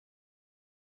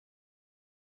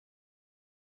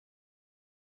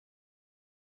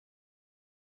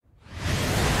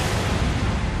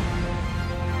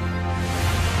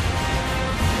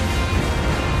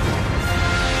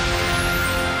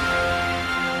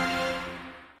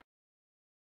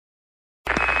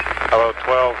Hello,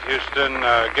 12 Houston.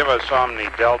 Give us Omni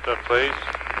Delta, please.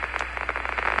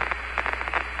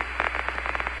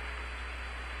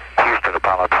 Houston,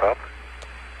 Apollo 12.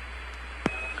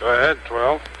 Go ahead,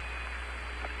 12.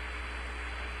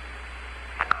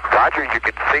 Roger, you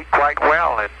can see quite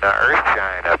well in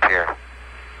Earthshine up here.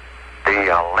 The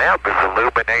lamp is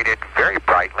illuminated very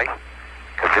brightly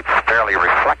because it's fairly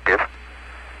reflective,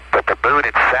 but the moon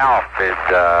itself is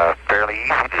fairly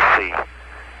easy to see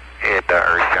in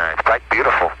Earthshine. It's quite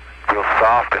beautiful. Feels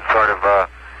soft and sort of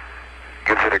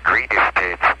gives it a greenish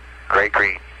tinge, gray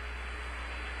green.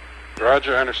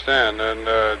 Roger, I understand. And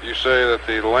you say that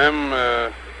the limb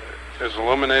is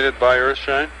illuminated by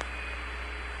Earthshine?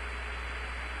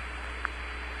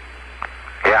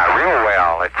 Yeah, real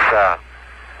well. It's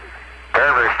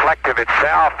very reflective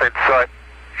itself, and so it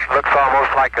looks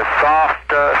almost like a soft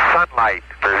sunlight,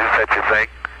 if there is such a thing.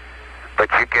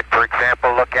 But you can, for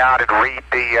example, look out and read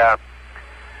the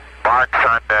marks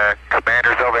on the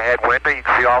commander's overhead window. You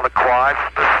can see all the quads,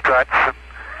 the struts, and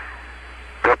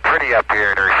real pretty up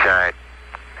here in Earthshine. It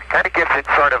kind of gives it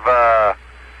sort of a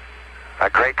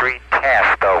gray green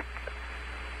cast, though.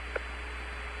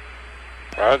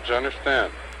 Roger, I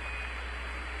understand.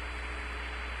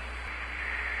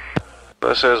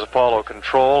 This is Apollo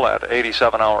Control at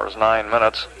 87 hours 9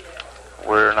 minutes.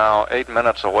 We're now 8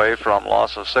 minutes away from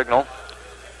loss of signal.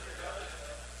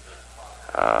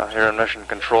 Here in Mission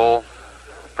Control,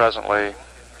 presently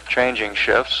changing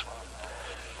shifts.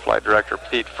 Flight Director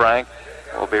Pete Frank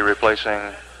will be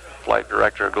replacing Flight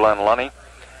Director Glenn Lunny.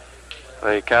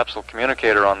 The capsule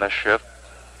communicator on this shift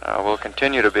will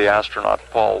continue to be astronaut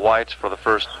Paul Weitz for the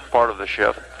first part of the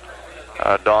shift.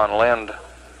 Don Lind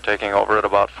taking over at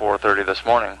about 4:30 this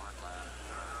morning.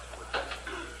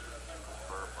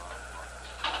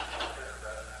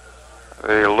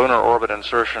 The lunar orbit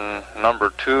insertion number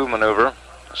 2 maneuver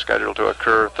is scheduled to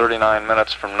occur 39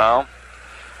 minutes from now.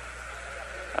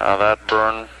 That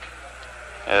burn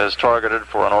is targeted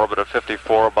for an orbit of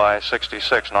 54 by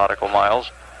 66 nautical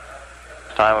miles.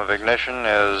 Time of ignition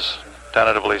is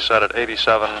tentatively set at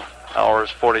 87 hours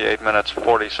 48 minutes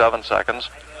 47 seconds.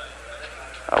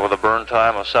 With a burn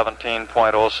time of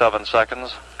 17.07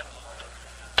 seconds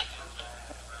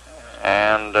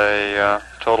and a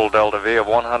total delta V of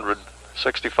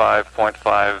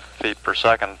 165.5 feet per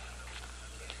second.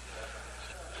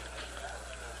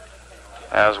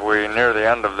 As we near the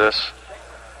end of this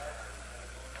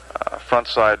front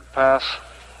side pass,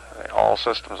 all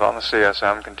systems on the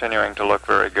CSM continuing to look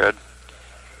very good.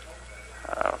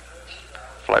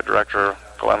 Flight Director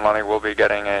Glenn Lunny will be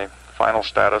getting a final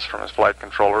status from his flight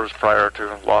controllers prior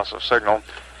to loss of signal,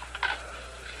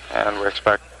 and we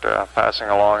expect passing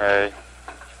along a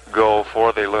go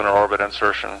for the lunar orbit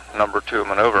insertion number 2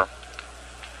 maneuver.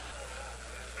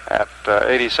 At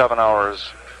 87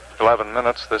 hours 11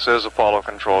 minutes, this is Apollo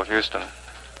Control Houston.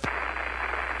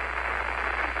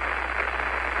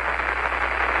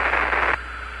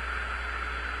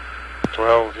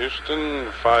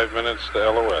 Houston, 5 minutes to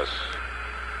LOS.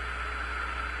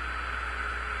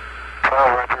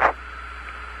 Roger.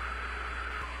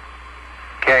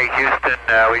 Okay, Houston,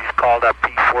 we just called up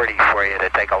P40 for you to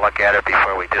take a look at it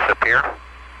before we disappear.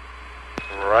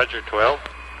 Roger, 12.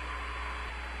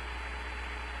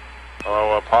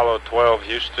 Hello, Apollo 12,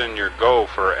 Houston, your go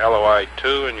for LOI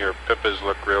 2, and your PIPAs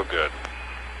look real good.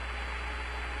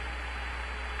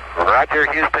 Roger,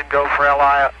 Houston, go for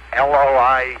LOI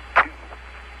 2.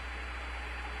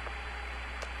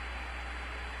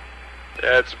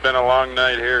 Yeah, it's been a long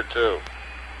night here, too.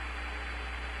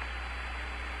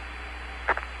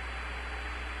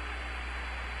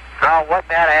 No, wasn't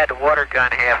that? I had the water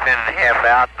gun half in and half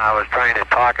out, and I was trying to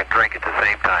talk and drink at the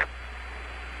same time.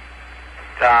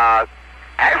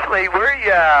 Actually,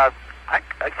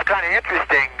 it's kind of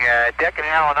interesting. Dick and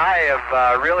Al and I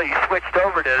have really switched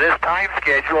over to this time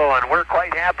schedule, and we're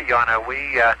quite happy on it.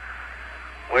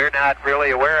 We're not really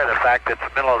aware of the fact that it's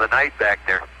the middle of the night back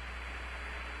there.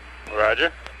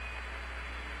 Roger.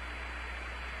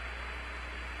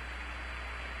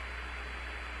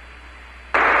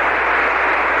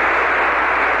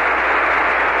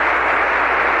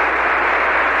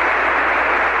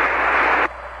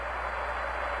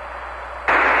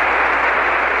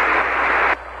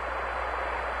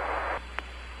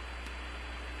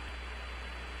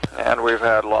 And we've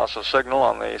had loss of signal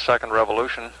on the second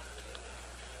revolution.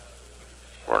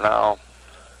 We're now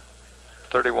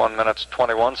 31 minutes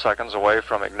 21 seconds away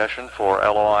from ignition for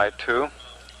LOI 2.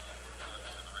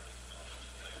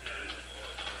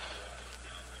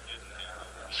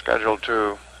 Scheduled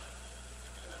to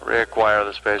reacquire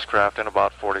the spacecraft in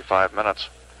about 45 minutes.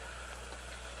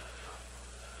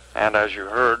 And as you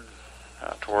heard,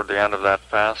 Toward the end of that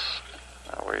pass,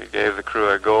 we gave the crew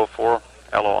a go for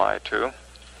LOI 2.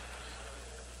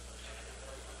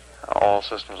 All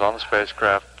systems on the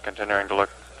spacecraft continuing to look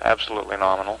absolutely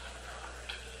nominal.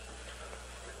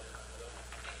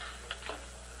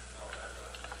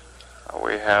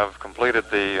 We have completed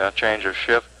the change of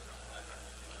shift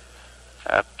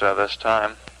at this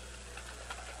time.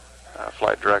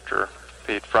 Flight Director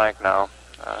Pete Frank now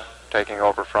taking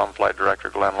over from Flight Director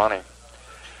Glenn Lunny.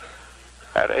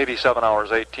 At 87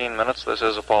 hours 18 minutes, this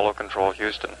is Apollo Control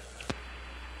Houston.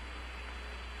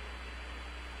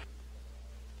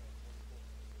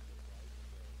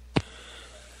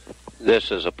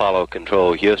 This is Apollo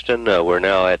Control Houston. We're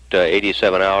now at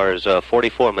 87 hours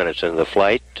 44 minutes into the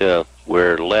flight.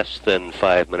 We're less than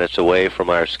 5 minutes away from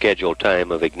our scheduled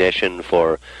time of ignition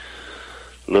for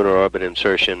lunar orbit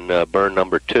insertion burn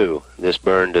number 2. This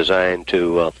burn designed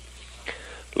to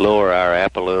lower our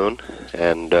apolloon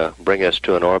and bring us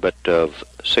to an orbit of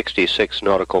 66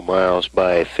 nautical miles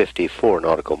by 54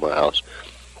 nautical miles.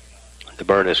 The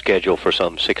burn is scheduled for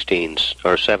some 16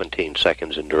 or 17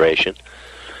 seconds in duration.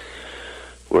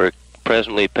 We're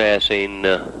presently passing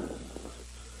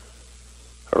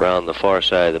around the far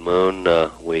side of the moon.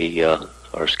 We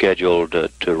are scheduled to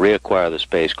reacquire the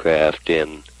spacecraft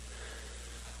in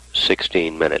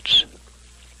 16 minutes.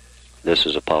 This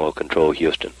is Apollo Control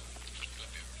Houston.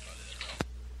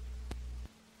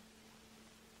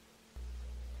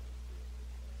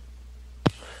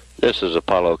 This is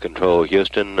Apollo Control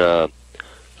Houston.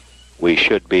 We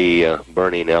should be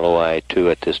burning LOI 2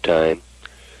 at this time.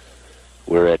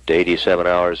 We're at 87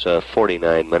 hours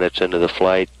 49 minutes into the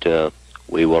flight.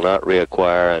 We will not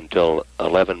reacquire until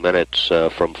 11 minutes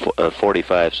from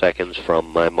 45 seconds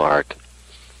from my mark.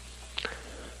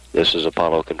 This is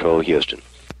Apollo Control Houston.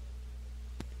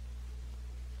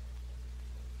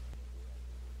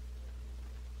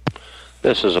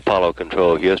 This is Apollo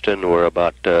Control Houston. We're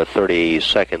about 30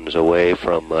 seconds away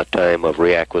from time of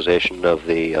reacquisition of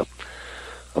the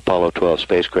Apollo 12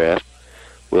 spacecraft.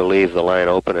 We'll leave the line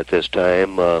open at this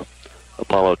time.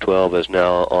 Apollo 12 is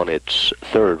now on its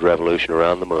 3rd revolution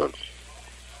around the moon.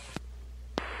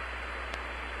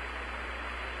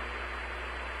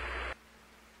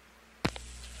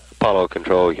 Apollo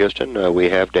Control Houston, we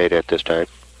have data at this time.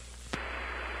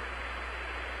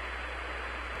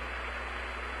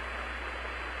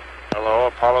 Hello,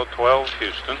 Apollo 12,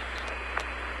 Houston.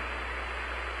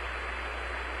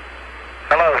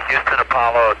 Hello, Houston,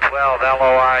 Apollo 12,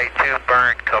 LOI 2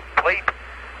 burn complete.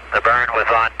 The burn was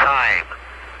on time.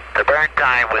 The burn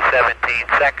time was 17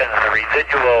 seconds. The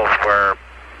residuals were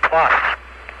plus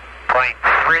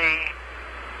 0.30,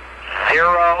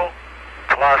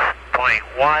 plus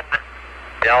 0.1.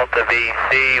 Delta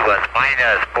VC was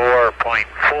minus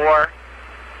 4.4.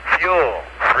 Fuel,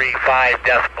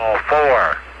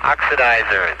 35.4.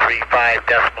 Oxidizer,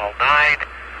 35.9.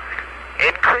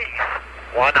 Increase,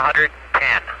 110.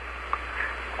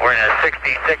 We're in a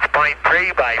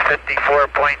 66.3 by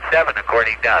 54.7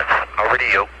 according to us. Over to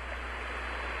you.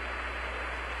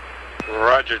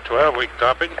 Roger, 12, we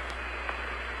copied.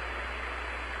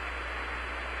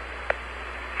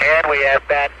 And we have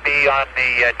Bat B on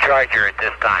the charger at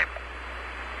this time.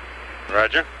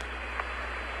 Roger.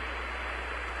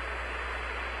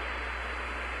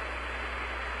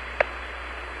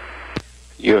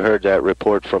 You heard that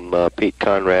report from Pete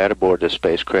Conrad aboard the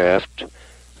spacecraft.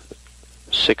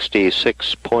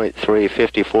 66.3,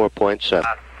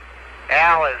 54.7.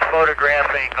 Al is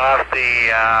photographing off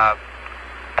the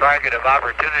target of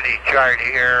opportunity chart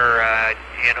here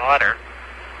in order,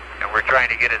 and we're trying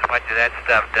to get as much of that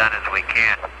stuff done as we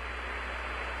can.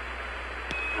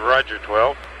 Roger,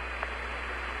 12.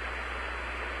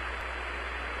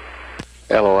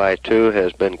 LOI 2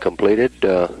 has been completed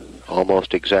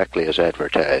almost exactly as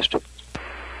advertised.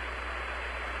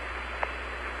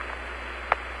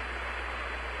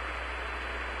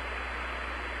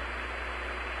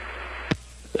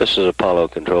 This is Apollo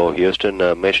Control Houston.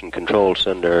 Mission Control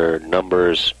Center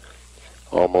numbers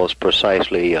almost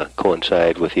precisely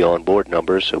coincide with the onboard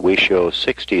numbers. We show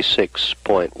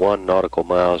 66.1 nautical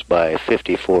miles by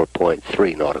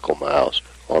 54.3 nautical miles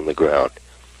on the ground.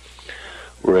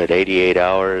 We're at 88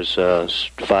 hours,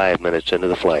 5 minutes into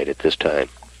the flight at this time.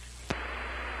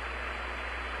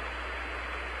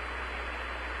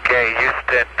 Okay,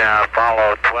 Houston,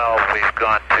 Apollo 12, we've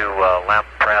gone to LEM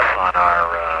press on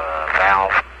our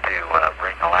valve to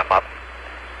bring the LEM up.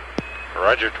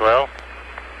 Roger, 12.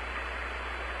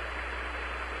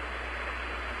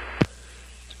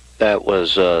 That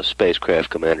was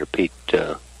Spacecraft Commander Pete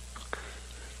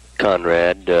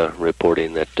Conrad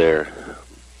reporting that they're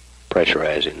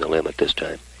pressurizing the LEM at this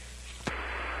time.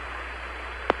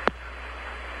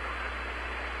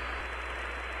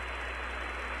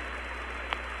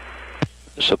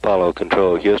 This is Apollo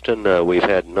Control, Houston. We've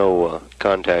had no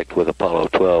contact with Apollo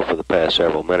 12 for the past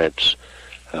several minutes.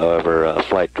 However,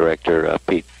 Flight Director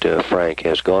Pete Frank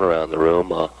has gone around the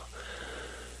room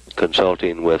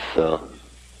consulting with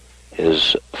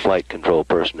his flight control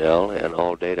personnel, and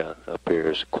all data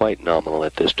appears quite nominal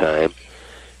at this time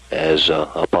as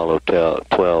Apollo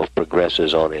 12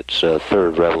 progresses on its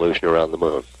third revolution around the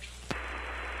moon.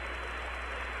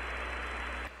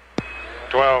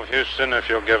 12 Houston, if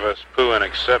you'll give us poo and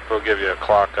accept, we'll give you a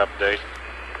clock update.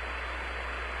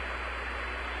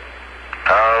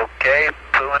 Okay,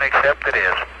 poo and accept it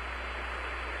is.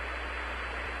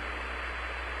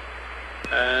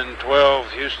 And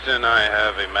 12 Houston, I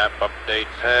have a map update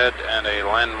pad and a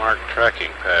landmark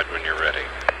tracking pad when you're ready.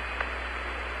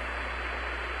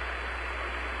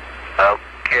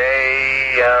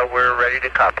 Okay, we're ready to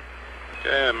copy.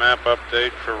 Okay, a map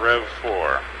update for Rev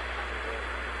 4.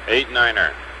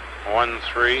 89er,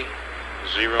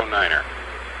 1309er.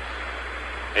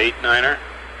 89er,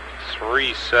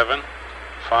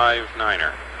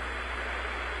 3759er.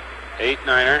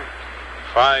 89er,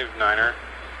 59er,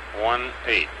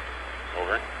 18.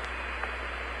 Over.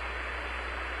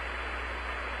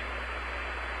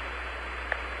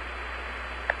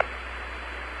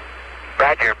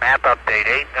 Roger, map update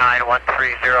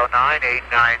 891309,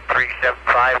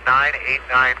 893759,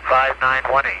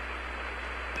 895918.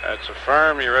 That's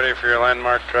affirmed. You ready for your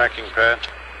landmark tracking pad?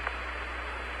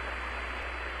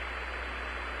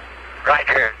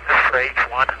 Roger, this is for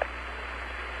H1.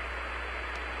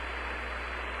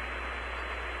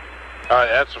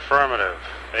 That's affirmative.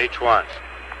 H1.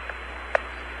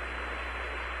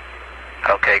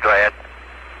 Okay, go ahead.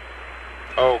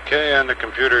 Okay, and the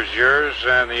computer's yours,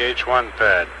 and the H1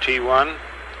 pad. T1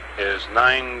 is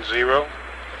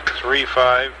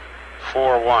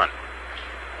 903541.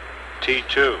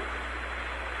 T2,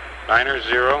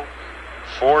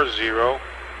 904050.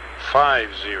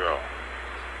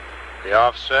 The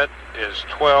offset is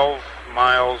 12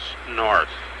 miles north.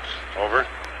 Over.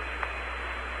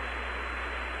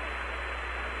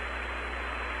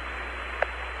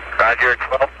 Roger,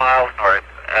 12 miles north.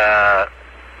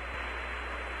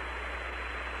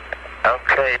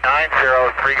 Okay,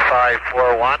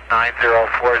 903541,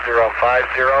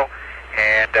 904050,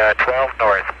 and 12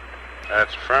 north.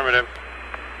 That's affirmative.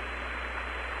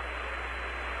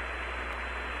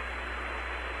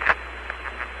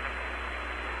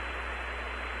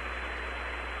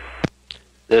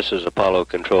 This is Apollo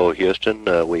Control, Houston.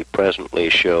 We presently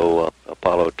show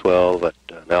Apollo 12 at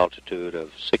an altitude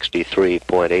of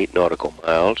 63.8 nautical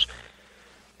miles.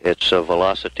 Its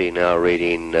velocity now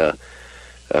reading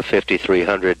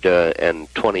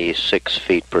 5,326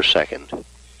 feet per second.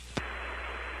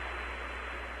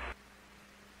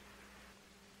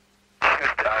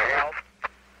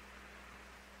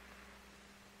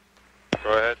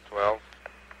 Go ahead, 12.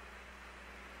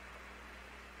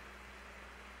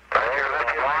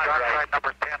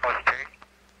 Number 10 was changed.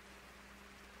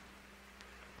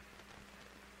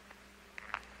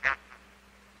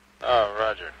 Oh,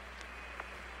 roger.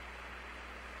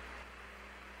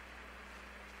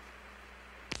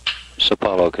 This is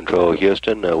Apollo Control,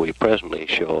 Houston. We presently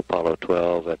show Apollo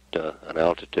 12 at an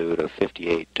altitude of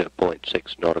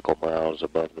 58.6 nautical miles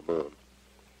above the moon.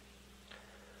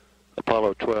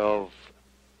 Apollo 12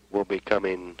 will be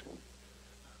coming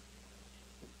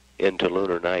into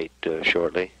lunar night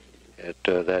shortly. At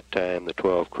that time, the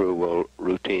 12 crew will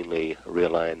routinely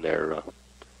realign their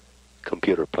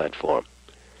computer platform.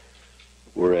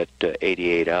 We're at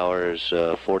 88 hours,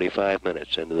 45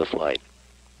 minutes into the flight.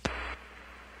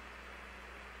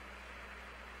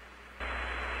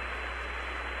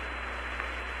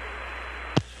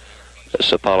 This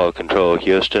is Apollo Control,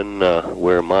 Houston.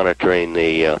 We're monitoring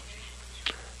the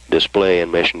display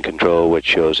in Mission Control, which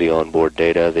shows the onboard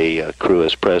data. The crew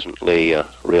is presently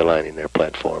realigning their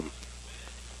platform.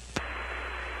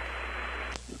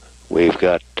 We've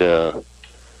got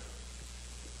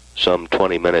some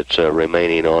 20 minutes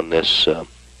remaining on this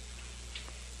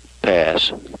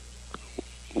pass,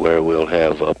 where we'll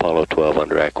have Apollo 12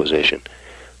 under acquisition.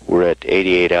 We're at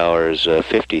 88 hours,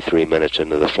 53 minutes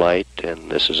into the flight, and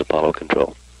this is Apollo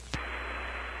Control.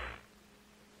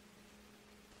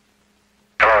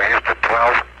 Hello, Houston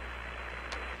 12.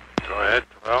 Go ahead,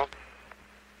 12.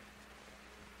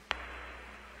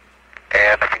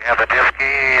 And if you have a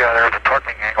disky, there's a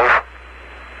torquing angle.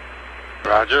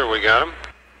 Roger, we got him.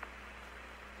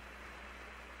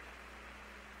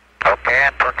 Okay,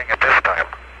 and torquing at this time.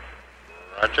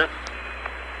 Roger.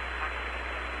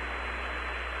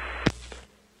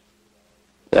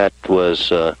 That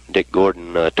was Dick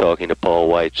Gordon talking to Paul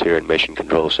Weitz here in Mission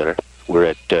Control Center. We're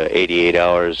at 88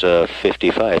 hours,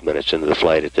 55 minutes into the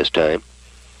flight at this time.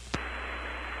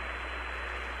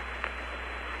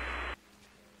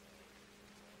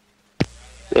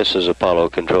 This is Apollo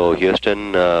Control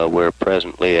Houston. We're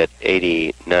presently at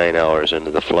 89 hours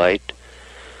into the flight.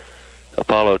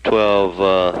 Apollo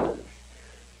 12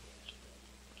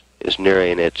 is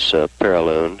nearing its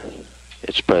paraloon,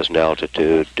 its present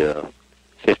altitude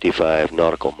 55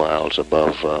 nautical miles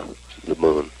above the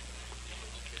moon.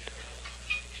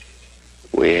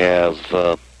 We have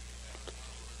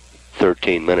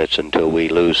 13 minutes until we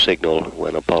lose signal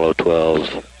when Apollo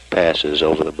 12 passes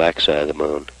over the backside of the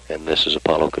moon, and this is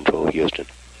Apollo Control Houston.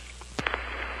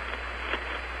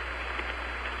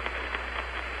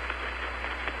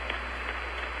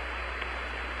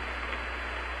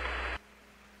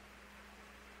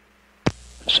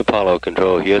 It's Apollo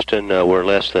Control Houston. We're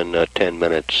less than 10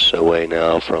 minutes away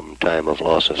now from time of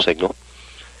loss of signal.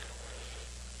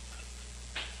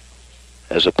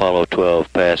 As Apollo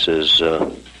 12 passes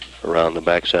around the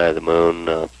backside of the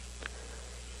moon,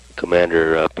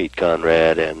 Commander Pete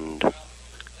Conrad and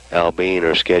Al Bean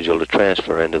are scheduled to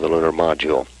transfer into the lunar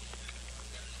module.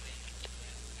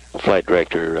 Flight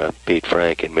Director Pete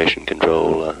Frank in Mission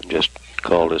Control just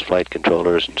called his flight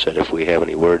controllers and said if we have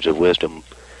any words of wisdom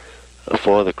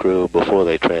for the crew before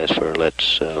they transfer,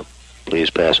 let's please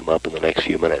pass them up in the next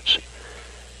few minutes.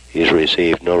 He's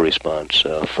received no response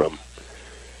from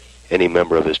any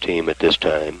member of his team at this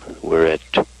time. We're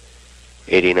at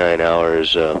 89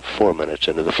 hours, 4 minutes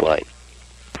into the flight.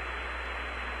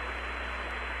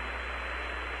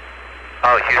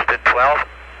 Oh, Houston 12.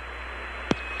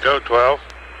 Go 12.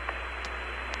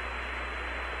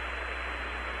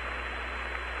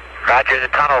 Roger, the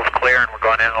tunnel's clear and we're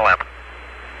going in the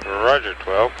limb. Roger,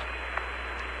 12.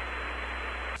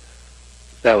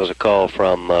 That was a call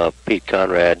from Pete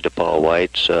Conrad to Paul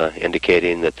Weitz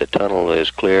indicating that the tunnel is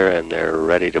clear and they're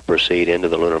ready to proceed into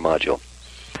the lunar module.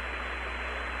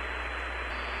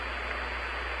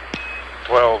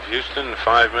 12, Houston,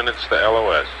 5 minutes to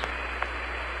LOS.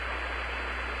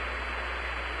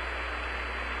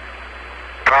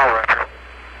 Roger.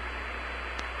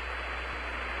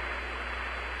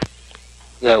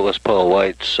 That was Paul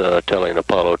Weitz telling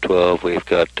Apollo 12 we've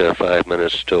got 5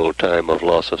 minutes till time of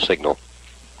loss of signal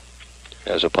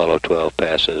as Apollo 12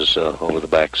 passes over the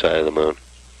backside of the moon.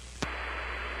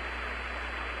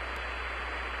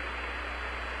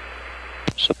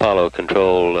 It's Apollo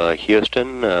Control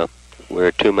Houston.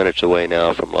 We're 2 minutes away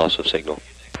now from loss of signal.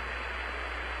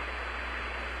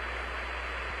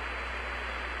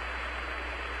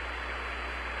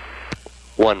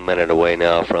 One minute away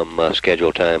now from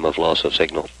scheduled time of loss of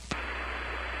signal.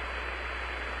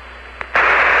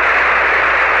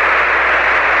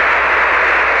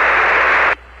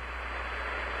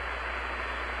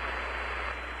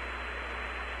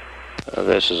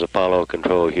 This is Apollo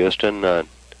Control Houston.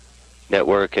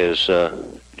 Network has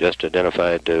just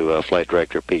identified to Flight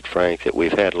Director Pete Frank that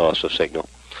we've had loss of signal.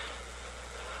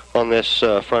 On this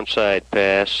front side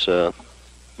pass,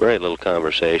 very little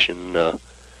conversation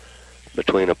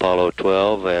between Apollo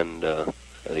 12 and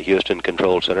the Houston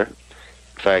Control Center.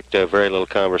 In fact, very little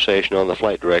conversation on the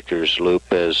Flight Director's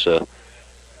loop as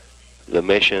the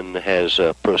mission has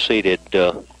proceeded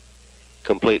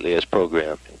completely as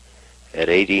programmed. At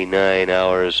 89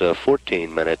 hours,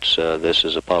 14 minutes, this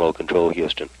is Apollo Control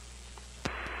Houston.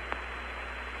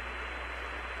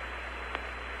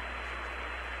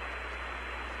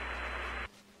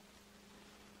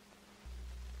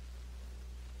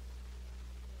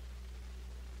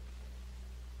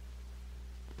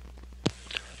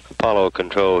 Apollo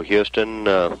Control Houston,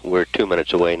 we're 2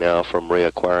 minutes away now from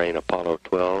reacquiring Apollo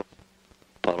 12.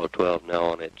 Apollo 12 now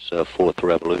on its fourth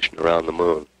revolution around the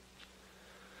moon.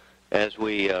 As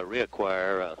we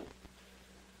reacquire,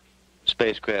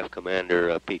 spacecraft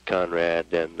commander Pete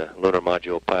Conrad and lunar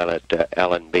module pilot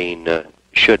Alan Bean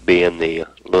should be in the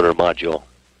lunar module.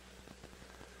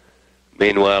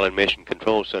 Meanwhile, in Mission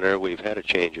Control Center, we've had a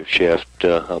change of shift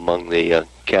among the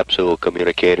capsule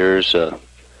communicators.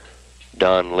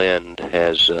 Don Lind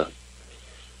has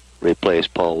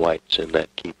replaced Paul Weitz in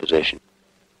that key position.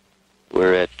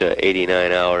 We're at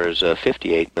 89 hours,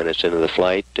 58 minutes into the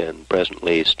flight and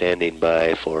presently standing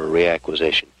by for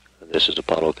reacquisition. This is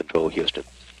Apollo Control Houston.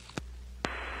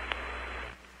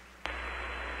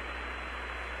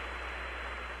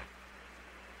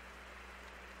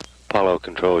 Apollo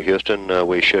Control Houston,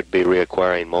 we should be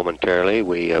reacquiring momentarily.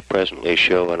 We presently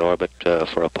show an orbit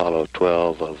for Apollo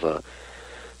 12 of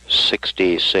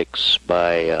 66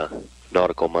 by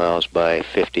nautical miles by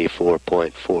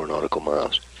 54.4 nautical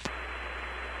miles.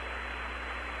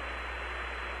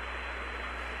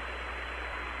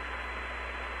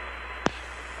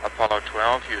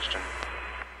 Houston.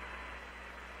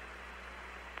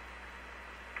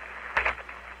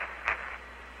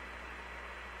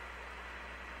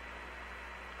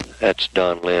 That's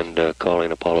Don Lind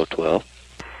calling Apollo 12.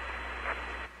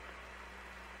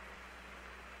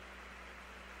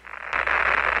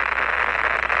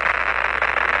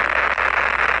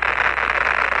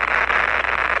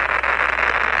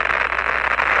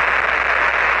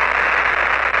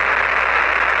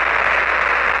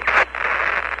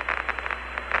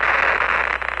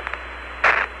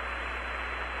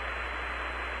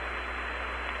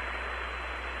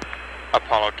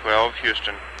 Apollo 12,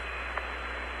 Houston.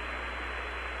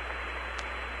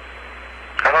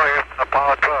 Hello, Houston,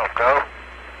 Apollo 12, go.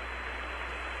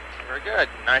 Very good.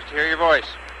 Nice to hear your voice.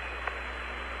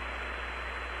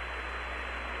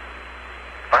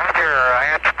 Roger, I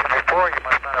answered you before, you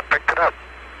must not have picked it up.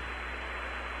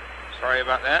 Sorry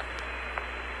about that.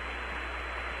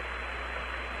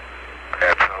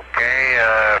 That's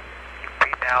okay,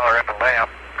 Pete now are in the lab,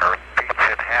 or Pete's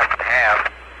in half and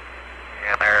half,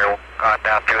 and they're gone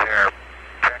down through their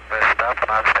checklist stuff,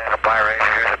 and I'm standing by right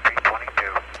here at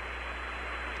P22.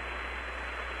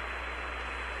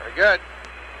 Very good.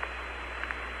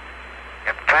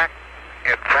 In fact,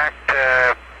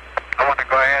 I want to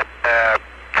go ahead and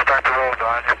start the roll,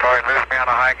 Don. You'll probably lose me on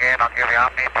a high gain. I'll give you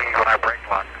Omni D when I break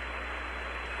one.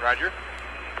 Roger.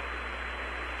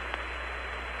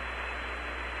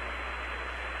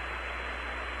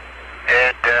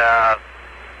 And,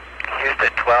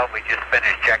 Houston 12, we just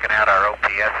finished checking out our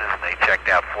OPSs, and they checked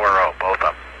out 4-0, both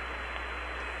of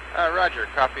them. Roger.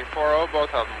 Copy 4-0,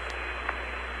 both of them.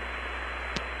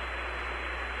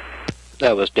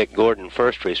 That was Dick Gordon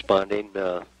first responding.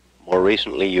 More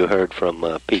recently, you heard from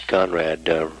Pete Conrad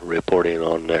reporting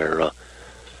on their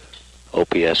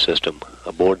OPS system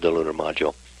aboard the lunar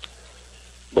module.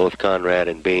 Both Conrad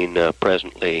and Bean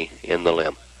presently in the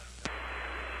limb.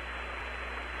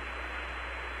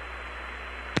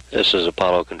 This is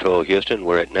Apollo Control Houston.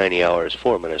 We're at 90 hours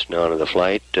 4 minutes now into the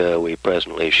flight. We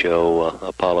presently show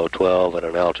Apollo 12 at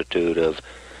an altitude of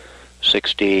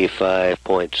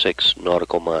 65.6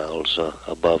 nautical miles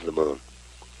above the moon.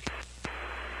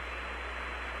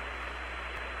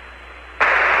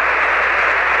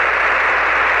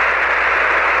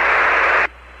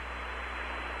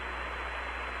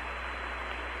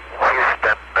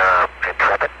 Houston,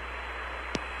 Intrepid.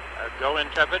 Go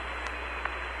Intrepid.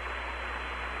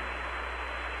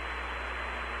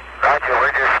 Roger,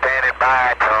 we're just standing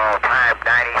by till time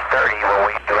 90:30 when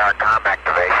we do our comm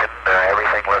activation.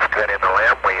 Everything looks good in the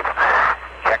limb. We've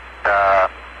checked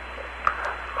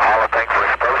all the things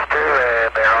we're supposed to,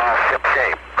 and they're all ship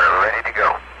shape. We're ready to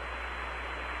go.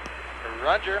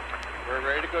 Roger. We're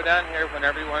ready to go down here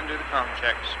whenever you want to do the comm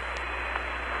checks.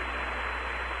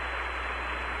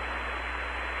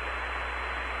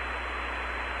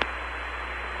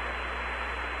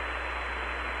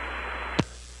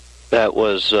 That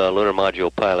was Lunar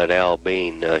Module pilot Al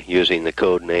Bean using the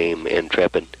code name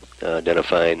Intrepid,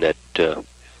 identifying that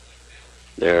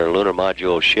their Lunar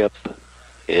Module ship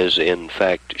is in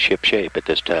fact ship shape at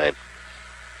this time.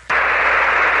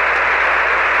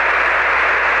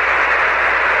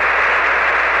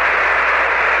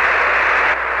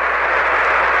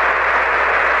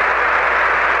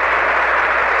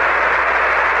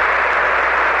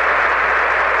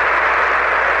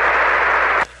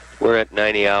 We're at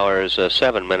 90 hours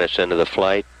 7 minutes into the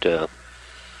flight, and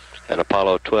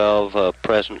Apollo 12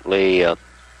 presently at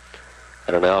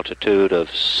an altitude of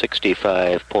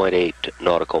 65.8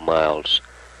 nautical miles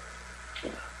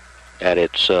at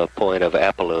its point of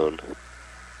Apolloon.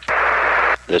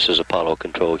 This is Apollo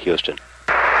Control Houston.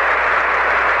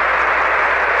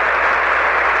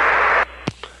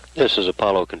 This is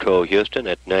Apollo Control Houston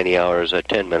at 90 hours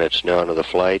 10 minutes now into the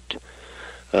flight.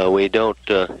 We don't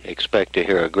expect to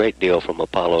hear a great deal from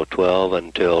Apollo 12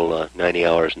 until 90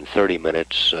 hours and 30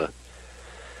 minutes,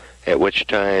 at which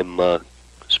time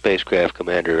spacecraft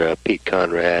commander Pete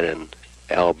Conrad and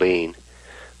Al Bean,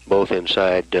 both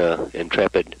inside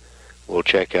Intrepid, will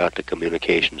check out the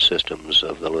communication systems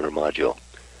of the lunar module.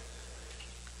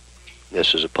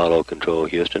 This is Apollo Control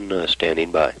Houston,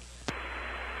 standing by.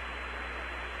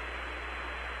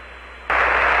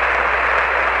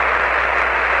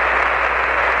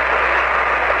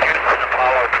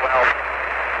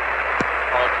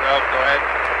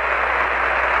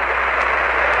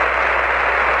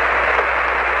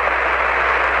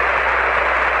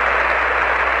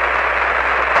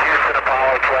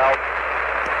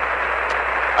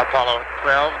 Apollo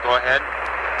 12, go ahead.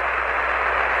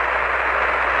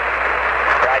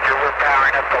 Roger, we're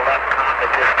powering up the left comm at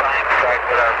this time, starting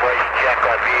with our voice check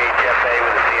on VHFA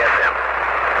with the CSM.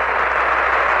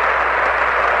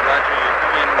 Roger, you're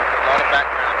coming with a lot of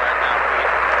background right now, Pete.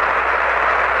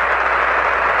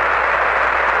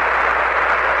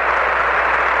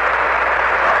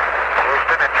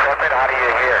 Houston, Intrepid, how do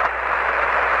you hear?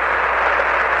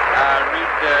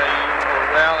 Reed, you were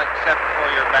well except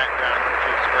for your background,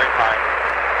 which is very high.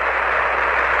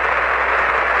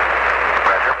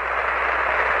 Roger.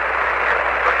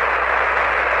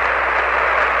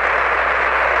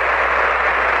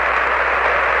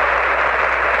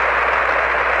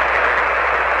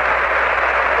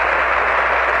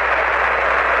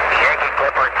 Yankee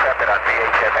Clipper, Intrepid on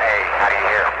VHF-A, how do you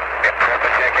hear?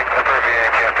 Intrepid, Yankee Clipper,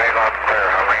 VHF-A, loud and clear,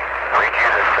 how many? Read you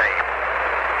the same.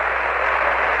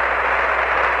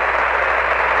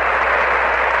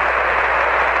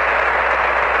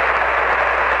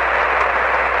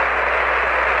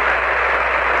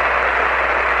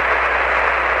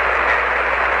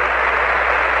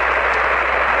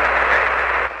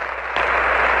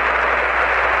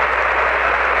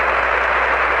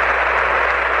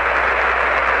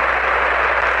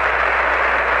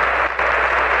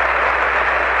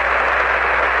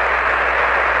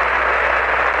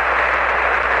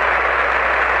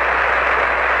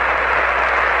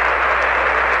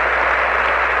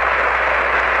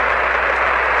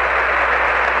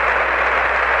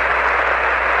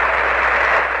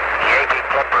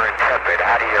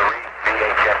 How do you read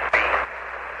VHF-B?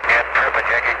 Intrepid,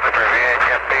 Yankee Clipper,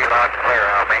 VHF-B, loud and clear,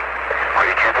 how me?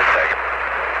 Read you the same.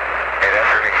 Hey,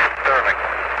 that's really sterling.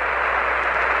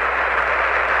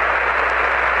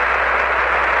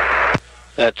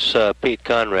 That's Pete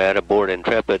Conrad aboard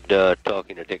Intrepid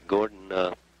talking to Dick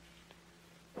Gordon,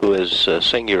 who is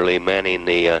singularly manning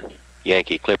the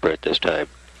Yankee Clipper at this time.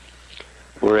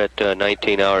 We're at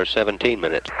 19 hours, 17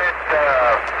 minutes.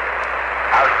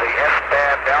 How's the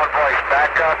S-band down voice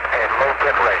backup and low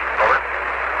bit rate? Over.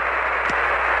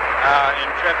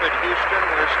 Intrepid Houston,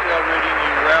 we're still reading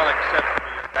you well except for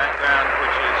your background,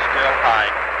 which is still high.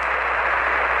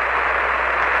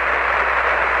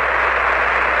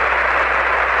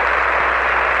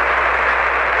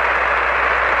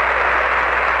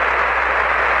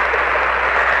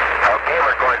 Okay,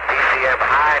 we're going PCM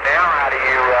high now. How do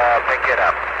you pick it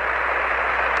up?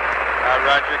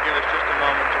 Roger, give us just a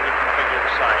moment to reconfigure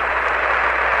the site.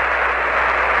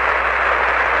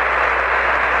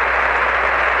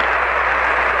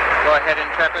 Go ahead,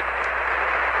 Intrepid.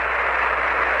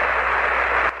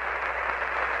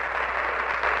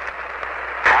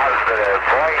 How's the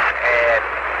voice and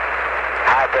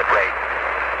high bit rate?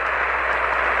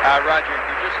 Roger,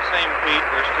 you're just the same, Pete.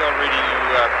 We're still reading you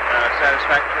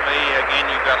satisfactorily. Again,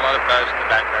 you've got a lot of buzz in the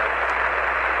background.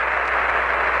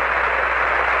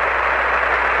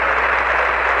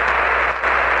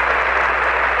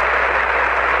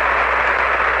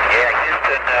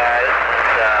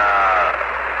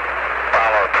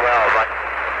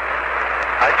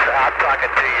 I'm talking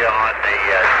to you on the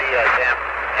CSM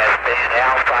S-band.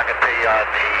 Al's talking to you on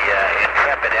the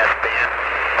Intrepid S-band.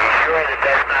 You sure that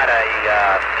that's not a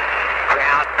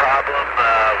ground problem?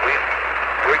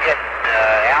 We're getting,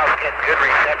 Al's getting good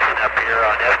reception up here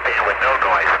on S-band with no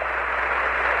noise.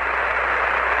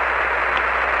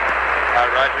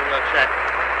 Roger, we'll check.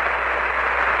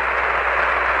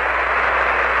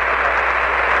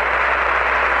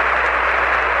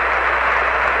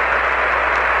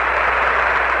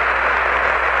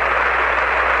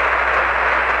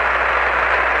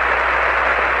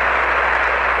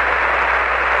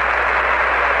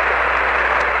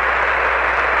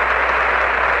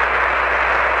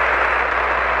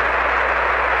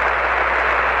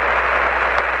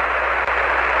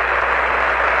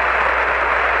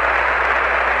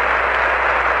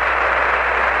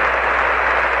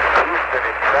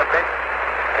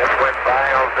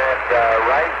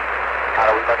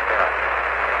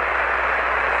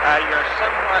 You're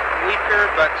somewhat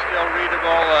weaker, but still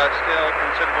readable, still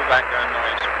considerable background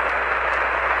noise.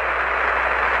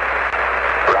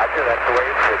 Roger, that's the way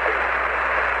it should be.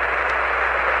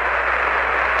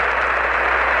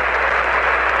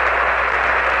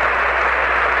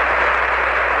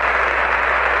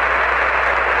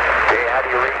 Okay, how do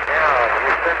you read now,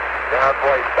 Houston? Down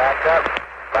voice back up,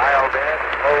 dialed in,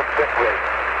 low bit rate.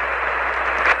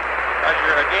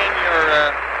 Roger, again,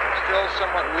 you're still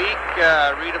somewhat weak,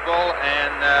 readable,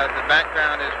 and the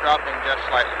background is dropping just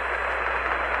slightly.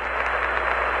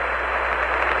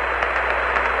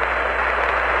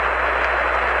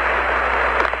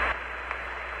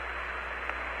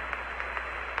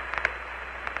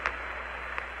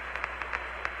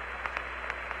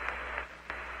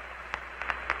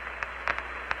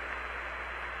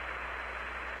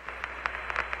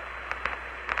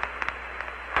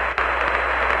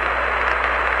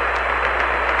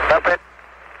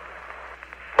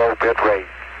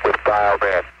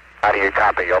 you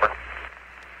copy? Over.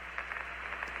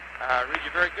 Read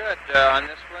you very good. On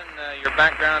this one, your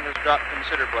background has dropped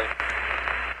considerably.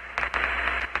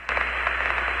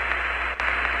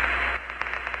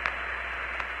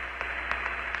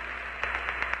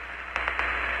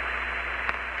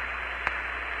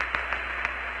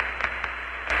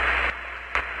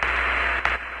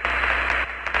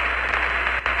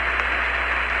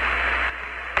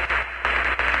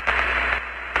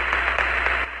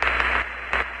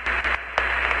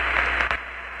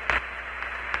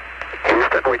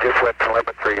 We just went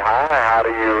telemetry high. How do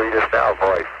you read us now,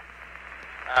 voice?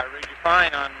 Read you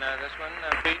fine on this one,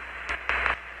 Pete.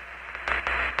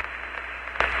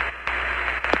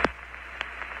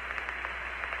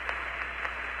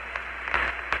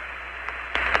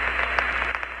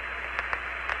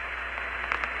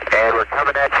 And we're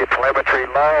coming at you telemetry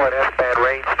low and S-band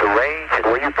range to range. And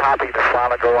will you copy the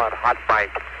while ago on hot mic?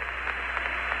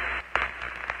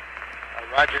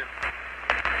 Roger.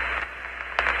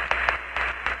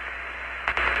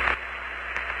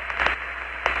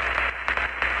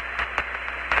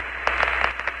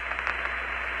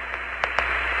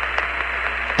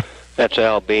 That's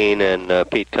Al Bean and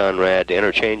Pete Conrad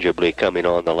interchangeably coming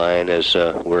on the line as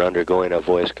we're undergoing a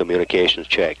voice communications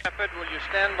check. Intrepid, will you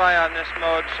stand by on this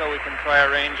mode so we can try a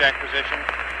range acquisition?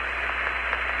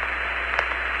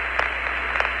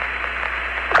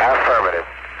 Affirmative.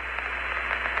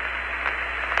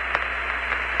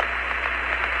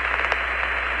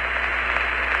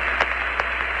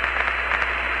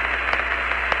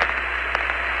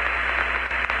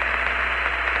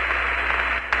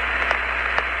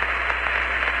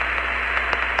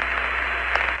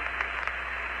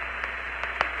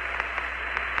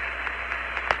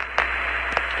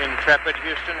 Intrepid,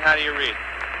 Houston, how do you read?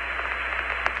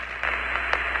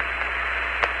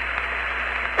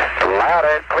 Loud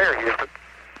and clear, Houston.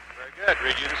 Very good.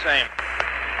 Read you the same.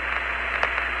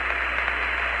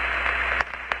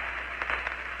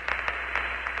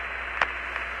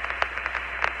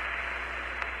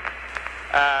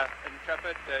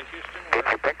 Intrepid, Houston. Did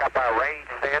you pick up our range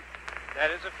then?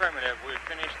 That is affirmative. We've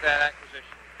finished that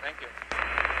acquisition. Thank you.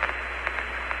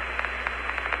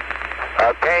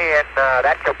 Okay, and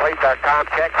that completes our comm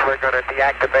checks. We're going to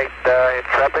deactivate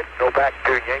Intrepid, go back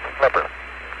to Yankee Clipper.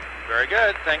 Very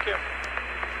good. Thank you.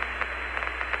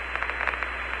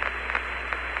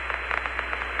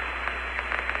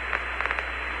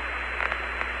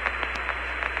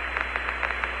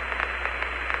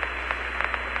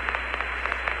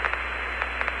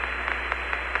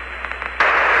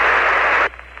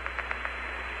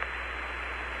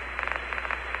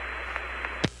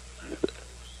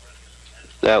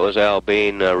 That was Al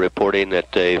Bean reporting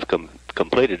that they've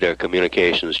completed their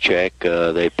communications check.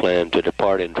 They plan to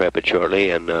depart Intrepid shortly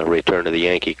and return to the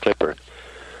Yankee Clipper,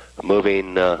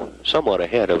 moving somewhat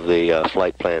ahead of the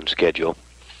flight plan schedule.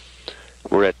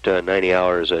 We're at 90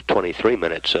 hours 23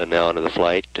 minutes now into the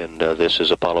flight, and this is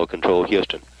Apollo Control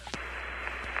Houston.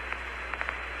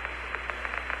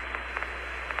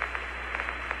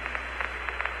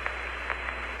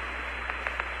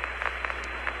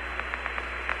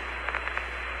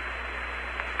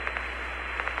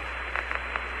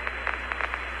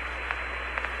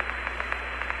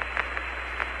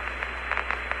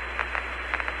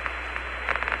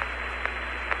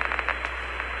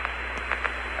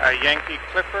 Yankee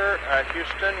Clipper,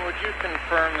 Houston, would you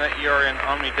confirm that you're in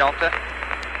Omni Delta?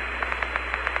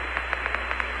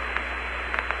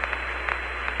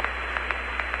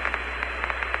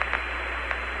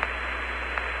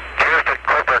 Houston,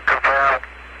 Clipper, confirm.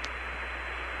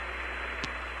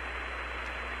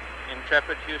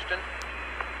 Intrepid, Houston.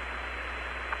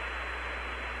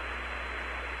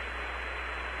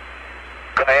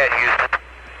 Go ahead, Houston.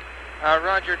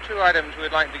 Roger, two items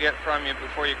we'd like to get from you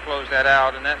before you close that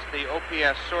out, and that's the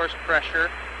OPS source pressure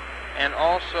and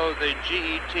also the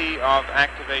GET of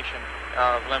activation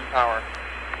of LEM power.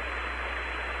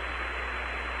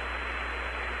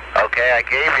 Okay, I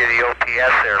gave you the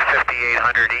OPS there,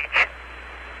 5,800 each.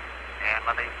 And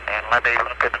let me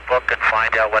look at the book and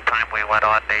find out what time we went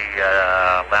on the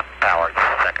LEM power. Just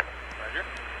a second. Roger.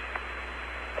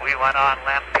 We went on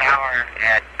LEM power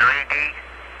at 90.0813.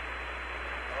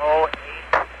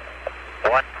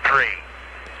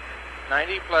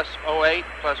 90 plus 08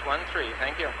 plus 13.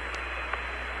 Thank you.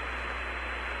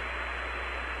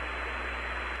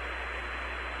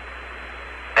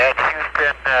 And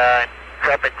Houston,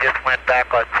 Intrepid just went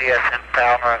back on CSN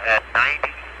power at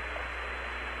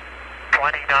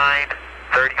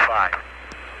 90.2935.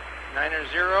 90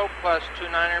 plus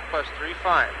 29 plus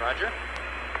 35. Roger.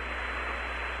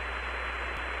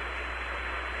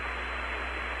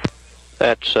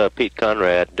 That's Pete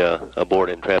Conrad aboard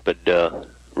Intrepid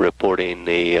reporting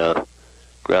the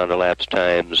ground elapsed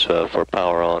times for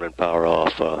power on and power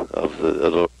off of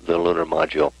the lunar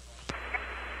module.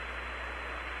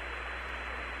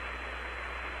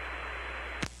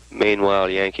 Meanwhile,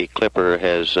 Yankee Clipper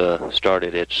has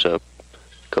started its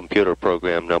computer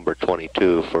program number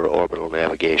 22 for orbital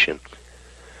navigation.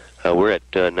 We're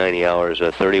at 90 hours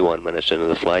 31 minutes into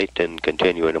the flight and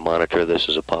continuing to monitor. This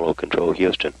is Apollo Control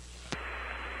Houston.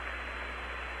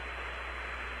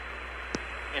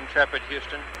 Intrepid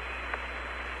Houston.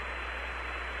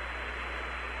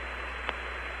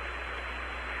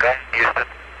 Okay, Houston.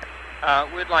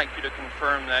 We'd like you to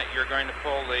confirm that you're going to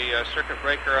pull the circuit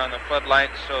breaker on the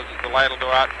floodlights so that the light will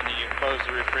go out when you close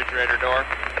the refrigerator door.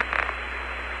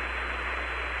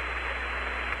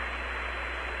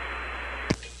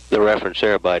 The reference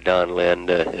there by Don Lind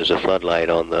is a floodlight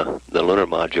on the lunar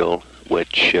module,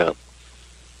 which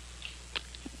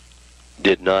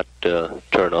did not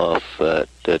turn off at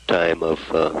the time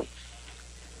of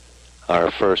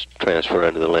our first transfer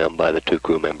into the LEM by the two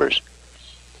crew members.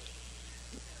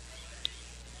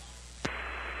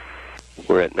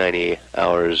 We're at 90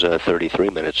 hours 33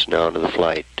 minutes now into the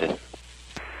flight.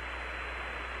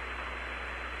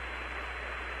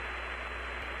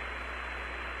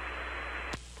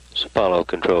 It's Apollo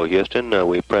Control Houston.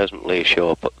 We presently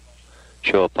show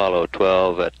Apollo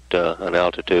 12 at an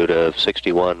altitude of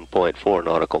 61.4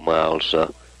 nautical miles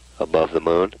above the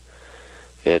moon.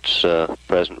 Its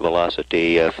present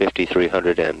velocity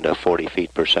 5,340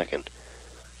 feet per second.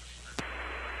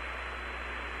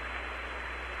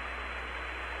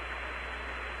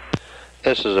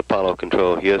 This is Apollo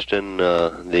Control Houston.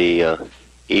 The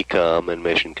ECOM and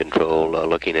Mission Control,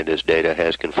 looking at his data,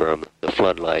 has confirmed the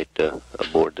floodlight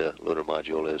aboard the lunar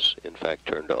module is in fact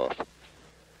turned off.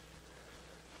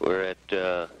 We're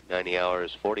at 90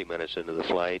 hours 40 minutes into the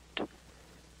flight,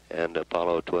 and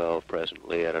Apollo 12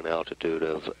 presently at an altitude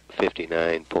of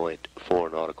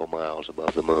 59.4 nautical miles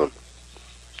above the moon.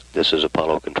 This is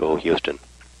Apollo Control Houston.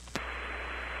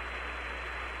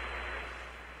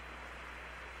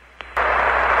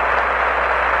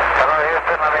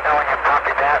 Let me know when you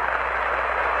copy that.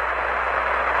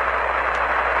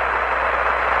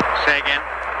 Say again.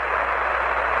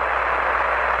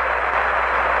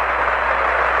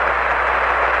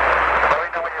 Let me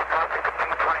know when you copy the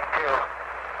P-22.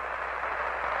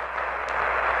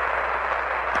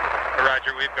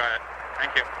 Roger, we've got it.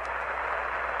 Thank you.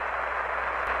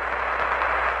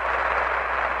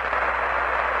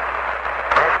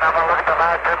 Please have a look at the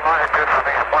latitude and longitude for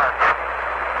these marks.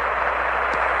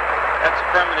 That's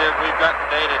affirmative. We've got the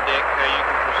data, Dick. You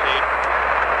can proceed.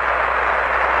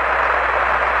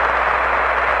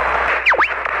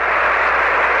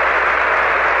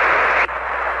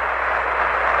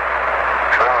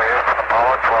 Control Houston,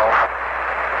 Apollo 12.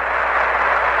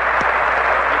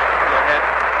 Houston, go ahead.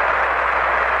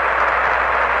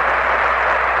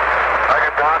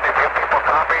 Roger, Don, did you people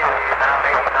copy the now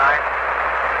 89?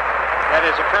 That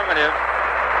is affirmative.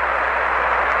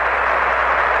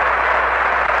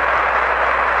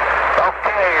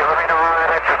 Okay, let me know how that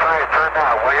exercise turned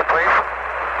out, will you please?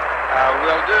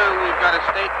 Will do. We've got a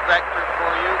state vector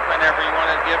for you whenever you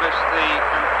want to give us the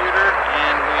computer,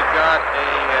 and we've got a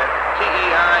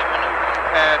TEI maneuvering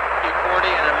pad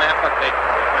P40 and a map update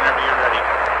for you whenever you're ready.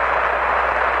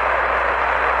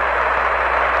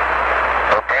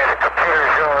 Okay, the computer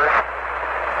is yours.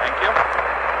 Thank you.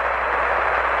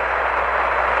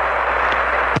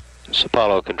 It's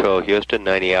Apollo Control Houston,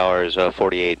 90 hours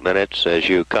 48 minutes as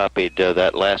you copied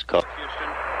that last call. Houston.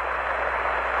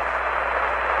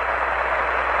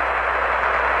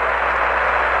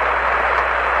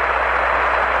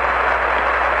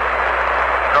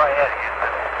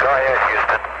 Go ahead,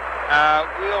 Houston.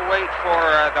 We'll wait for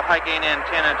the high gain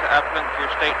antenna to uplink your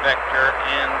state vector,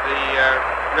 and the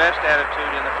rest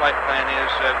attitude in the flight plan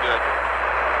is good.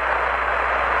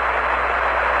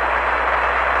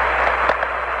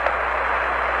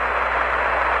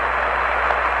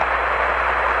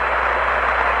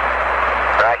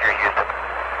 Roger, Houston.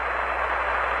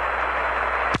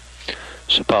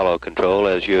 It's Apollo Control,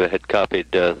 as you had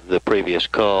copied the previous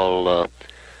call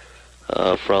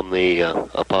from the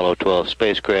Apollo 12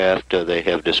 spacecraft. They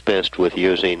have dispensed with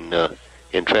using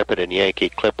Intrepid and Yankee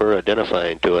Clipper,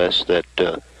 identifying to us that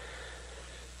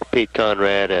Pete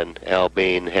Conrad and Al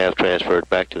Bean have transferred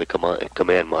back to the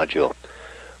command module.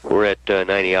 We're at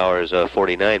 90 hours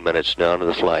 49 minutes now into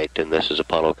the flight, and this is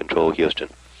Apollo Control Houston.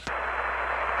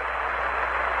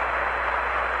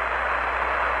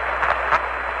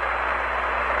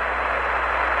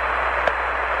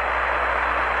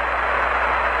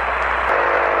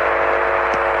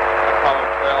 Apollo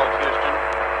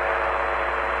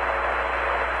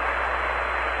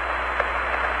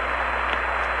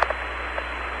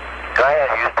ahead,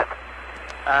 Houston.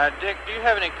 Dick, do you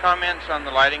have any comments on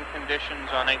the lighting conditions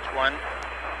on H1?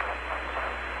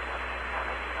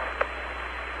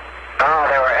 No,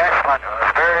 they were excellent. It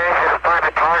was very easy to find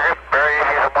the target, very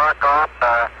easy to mark on.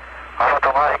 All of the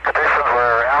lighting conditions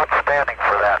were outstanding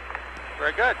for that.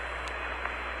 Very good.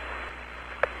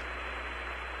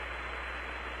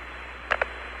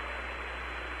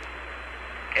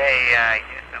 Okay,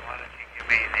 Houston, why don't you give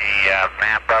me the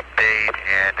map update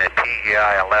and the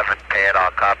TEI 11 pad.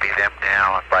 I'll copy them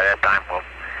now, and by that time we'll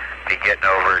be getting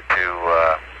over to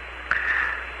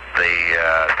the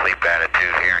sleep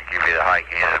attitude here and give you the high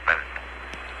gain in a minute.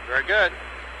 Very good.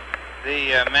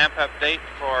 The map update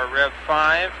for Rev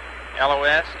 5,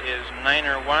 LOS is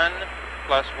 9er1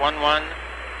 plus 11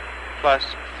 plus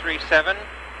 37.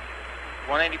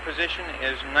 180 position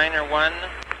is 9er1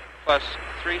 plus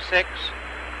 36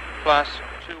 plus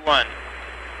 21.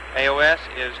 AOS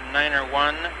is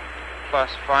 9er1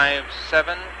 plus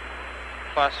 57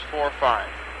 plus 45.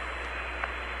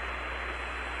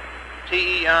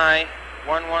 TEI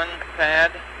 11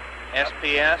 pad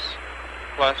SPS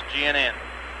plus GNN.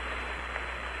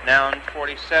 Noun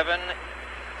 47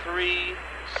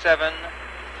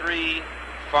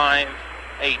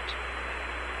 37358.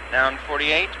 Noun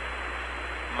 48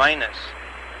 minus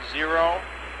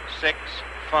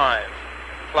 065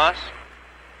 plus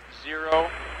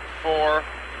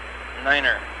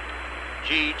 049er.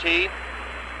 GET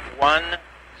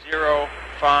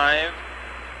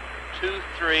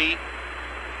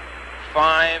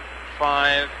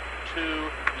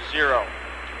 105235520.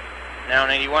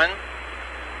 Noun 81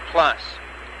 plus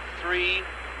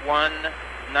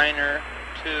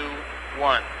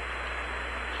 319er21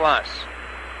 plus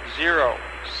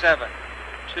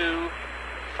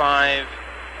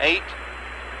 07258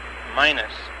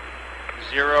 minus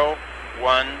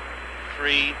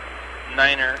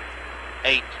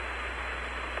 0139er8.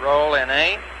 Roll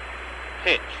NA,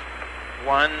 pitch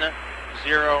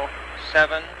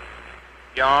 107,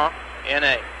 yaw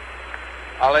NA.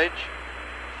 Ullage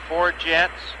 4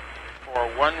 jets for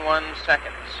 11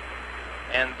 seconds,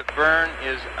 and the burn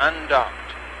is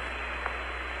undocked.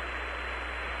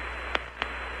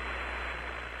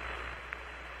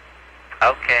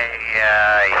 Okay,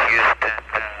 Houston,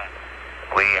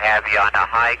 we have you on a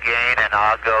high gain, and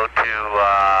I'll go to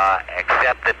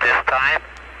accept it this time.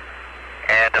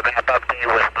 And the map update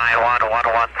was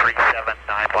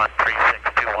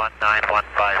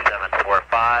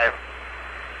 911137913621915745.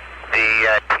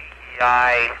 The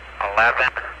TEI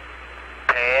 11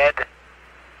 pad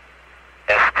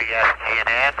SPS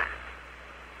GNN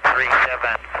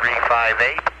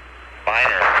 37358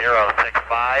 minus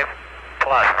 065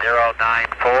 plus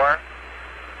 094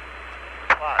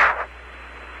 plus,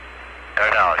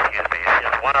 excuse me, it's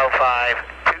just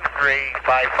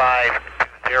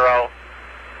 105235520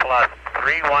 plus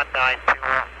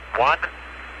 31921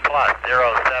 plus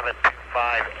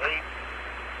 07258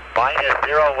 minus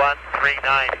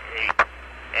 01398.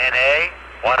 NA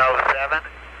 107,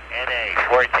 NA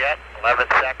 4 jet, 11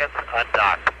 seconds,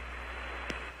 undocked.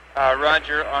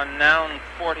 Roger, on noun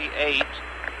 48,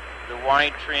 the Y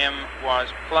trim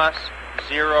was plus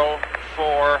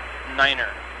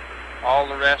 049er. All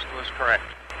the rest was correct.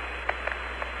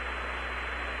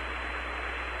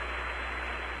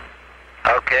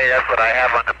 Okay, that's what I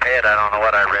have on the pad. I don't know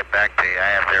what I read back to you. I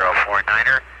have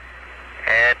 049er.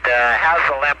 And how's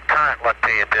the LEM current look to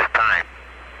you at this time?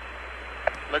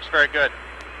 Looks very good.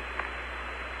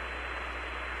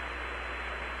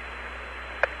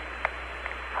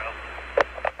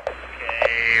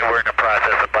 Okay, we're in the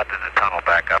process of buttoning the tunnel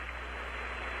back up.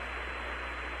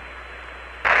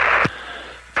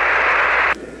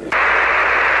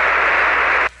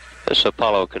 This is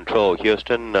Apollo Control,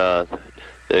 Houston. The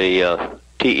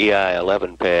TEI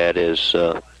 11 pad is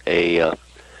a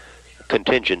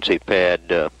contingency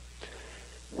pad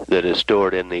that is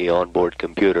stored in the onboard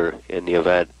computer in the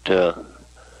event a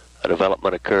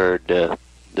development occurred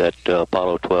that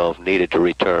Apollo 12 needed to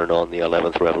return on the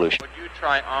 11th revolution. Would you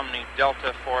try Omni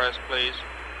Delta for us, please?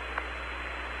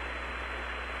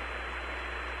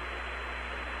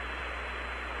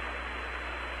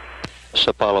 This is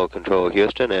Apollo Control,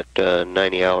 Houston, at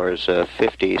 90 hours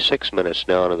 56 minutes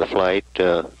now into the flight.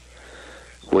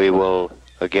 We will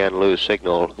again lose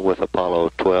signal with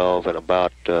Apollo 12 in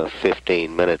about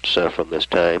 15 minutes from this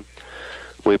time.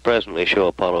 We presently show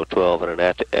Apollo 12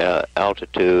 at an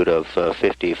altitude of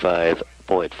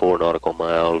 55.4 nautical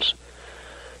miles.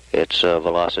 Its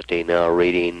velocity now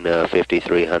reading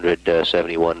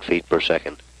 5,371 feet per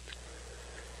second.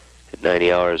 At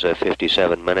 90 hours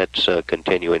 57 minutes,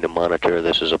 continuing to monitor.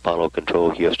 This is Apollo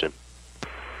Control, Houston.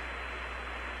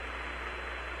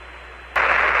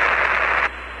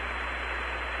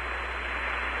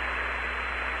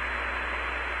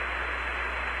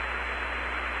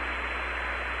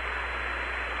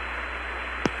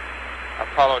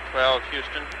 Apollo 12,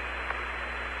 Houston.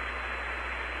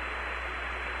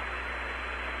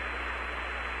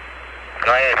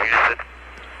 Go ahead,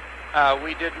 Houston.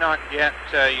 We did not get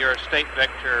your state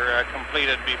vector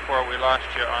completed before we lost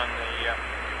you on the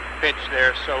pitch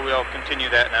there, so we'll continue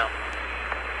that now.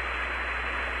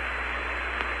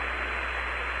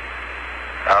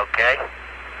 Okay.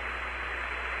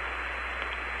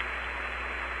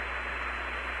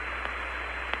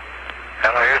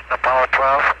 Hello, Houston, Apollo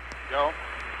 12. Go.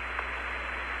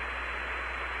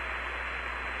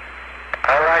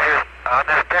 All right, on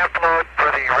this temp load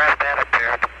for the rest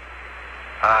attitude,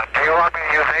 do you want me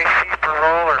to use AC per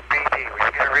roll or BD? Will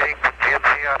you get a reading from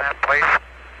GNC on that, please?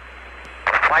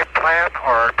 Flight plan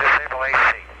or disable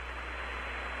AC?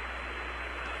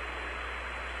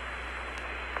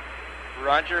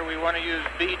 Roger, we want to use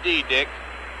BD, Dick.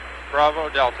 Bravo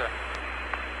Delta.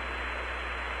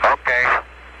 Okay.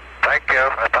 Thank you.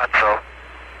 I thought so.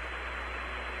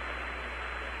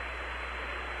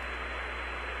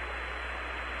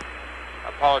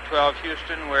 Apollo 12,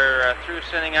 Houston, we're through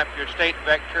sending up your state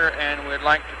vector, and we'd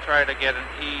like to try to get an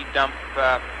E dump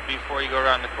before you go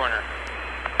around the corner.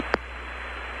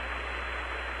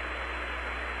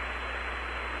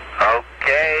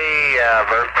 Okay,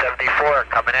 verse 74,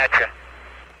 coming at you.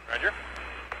 Roger.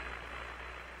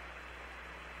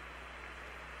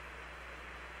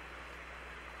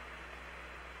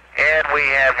 And we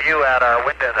have you out our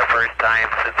window the first time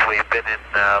since we've been in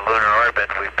lunar orbit.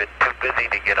 We've been too busy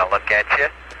to get a look at you.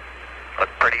 Look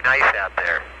pretty nice out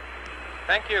there.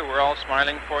 Thank you. We're all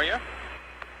smiling for you.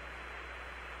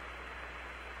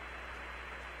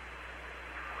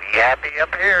 We happy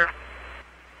up here.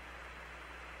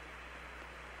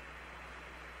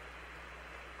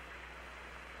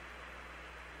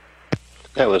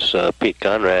 That was Pete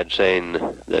Conrad saying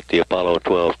that the Apollo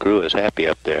 12 crew is happy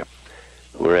up there.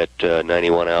 We're at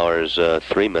 91 hours,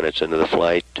 3 minutes into the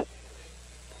flight,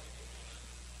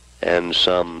 and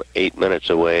some 8 minutes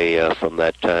away from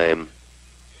that time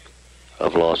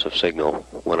of loss of signal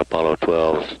when Apollo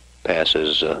 12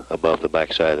 passes above the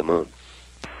backside of the moon.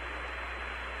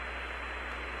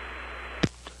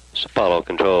 It's Apollo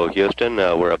Control, Houston.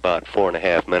 We're about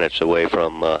 4.5 minutes away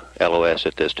from LOS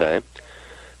at this time.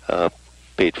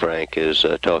 Pete Frank is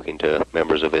talking to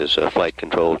members of his flight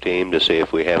control team to see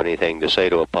if we have anything to say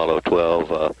to Apollo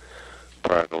 12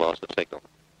 prior to loss of signal.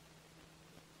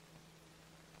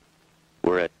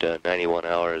 We're at 91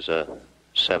 hours,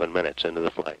 7 minutes into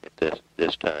the flight at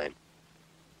this time.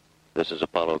 This is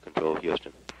Apollo Control,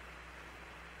 Houston.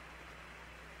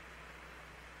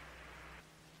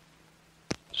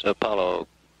 It's Apollo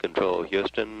Control,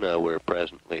 Houston. We're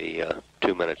presently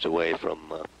 2 minutes away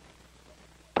from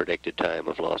predicted time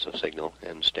of loss of signal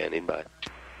and standing by.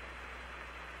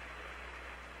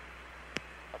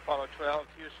 Apollo 12,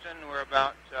 Houston, we're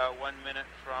about 1 minute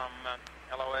from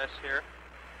LOS here.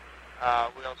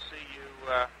 We'll see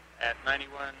you at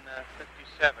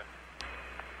 91:57.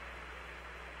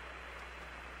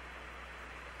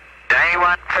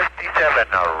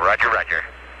 91:57. Roger, roger.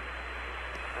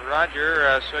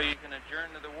 Roger, so you can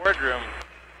adjourn to the wardroom.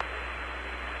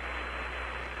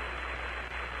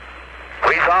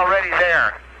 We's already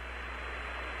there.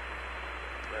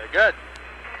 Very good.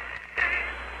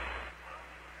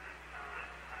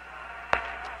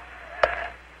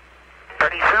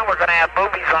 Pretty soon we're going to have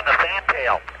movies on the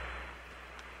fantail.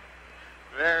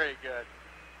 Very good.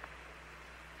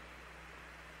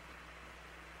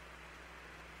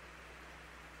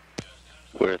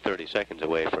 We're 30 seconds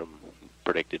away from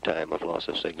predicted time of loss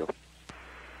of signal.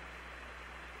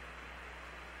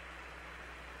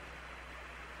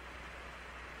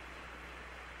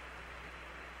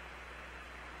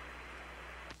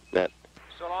 That.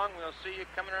 So long, we'll see you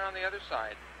coming around the other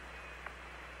side.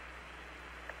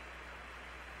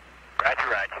 Roger,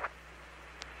 roger.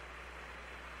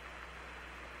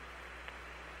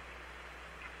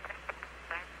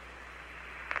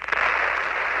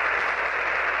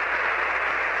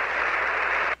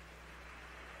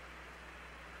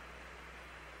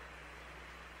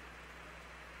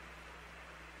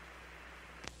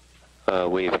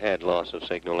 We've had loss of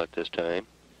signal at this time.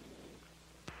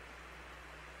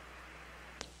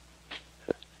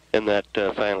 In that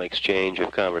final exchange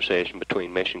of conversation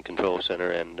between Mission Control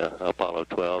Center and Apollo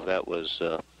 12, that was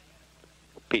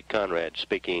Pete Conrad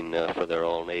speaking for their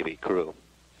all-Navy crew.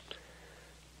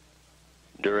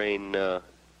 During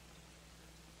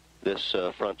this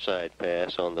front-side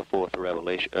pass on the fourth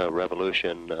revolution,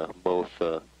 both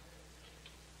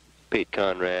Pete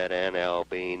Conrad and Al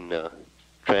Bean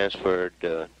transferred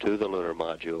to the lunar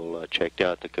module, checked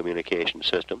out the communication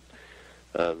system.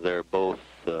 They're both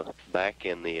back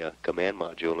in the command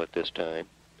module at this time.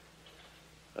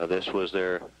 This was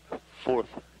their fourth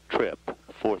trip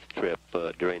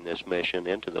during this mission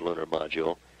into the lunar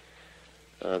module.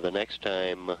 The next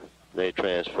time they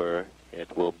transfer,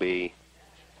 it will be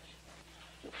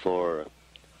for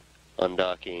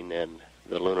undocking and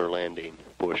the lunar landing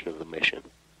portion of the mission.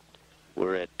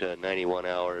 We're at 91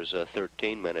 hours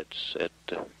 13 minutes at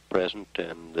present,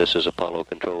 and this is Apollo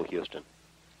Control, Houston.